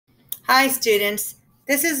Hi students,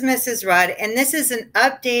 this is Mrs. Rudd and this is an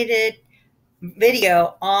updated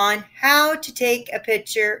video on how to take a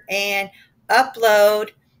picture and upload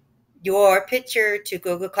your picture to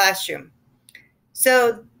Google Classroom.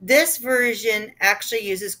 So this version actually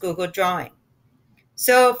uses Google Drawing.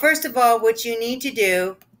 So first of all, what you need to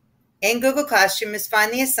do in Google Classroom is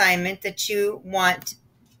find the assignment that you want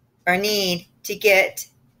or need to get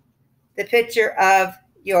the picture of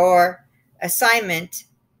your assignment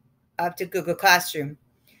up to Google Classroom.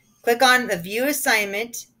 Click on the View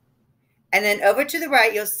Assignment, and then over to the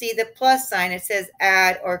right, you'll see the plus sign. It says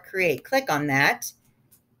Add or Create. Click on that,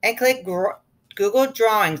 and click Google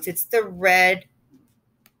Drawings. It's the red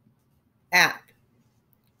app.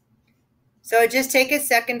 So just take a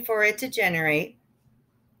second for it to generate.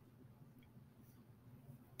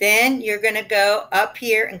 Then you're going to go up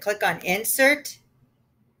here and click on Insert,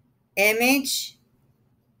 Image,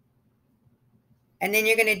 and then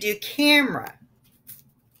you're going to do Camera.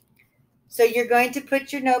 So you're going to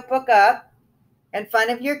put your notebook up in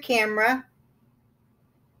front of your camera.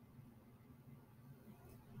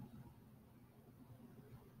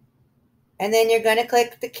 And then you're going to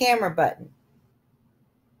click the camera button.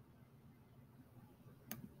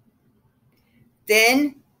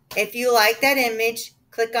 Then, if you like that image,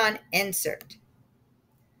 click on Insert.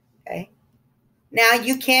 Okay. Now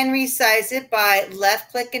you can resize it by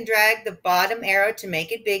left click and drag the bottom arrow to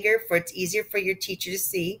make it bigger for it's easier for your teacher to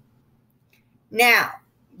see. Now,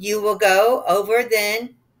 you will go over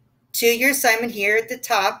then to your assignment here at the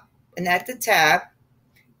top and at the tab.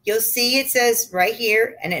 You'll see it says right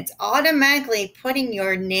here, and it's automatically putting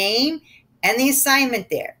your name and the assignment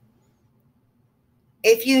there.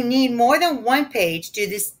 If you need more than one page, do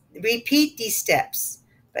this. Repeat these steps.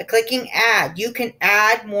 By clicking Add, you can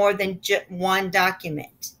add more than one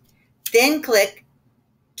document. Then click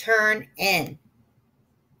Turn In.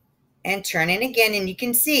 And turn in again, and you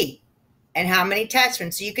can see and how many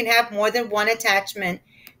attachments. So you can have more than one attachment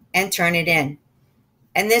and turn it in.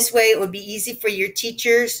 And this way it would be easy for your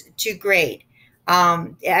teachers to grade.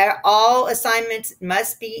 All assignments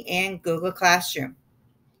must be in Google Classroom.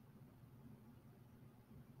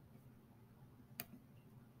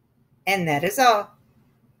 And that is all.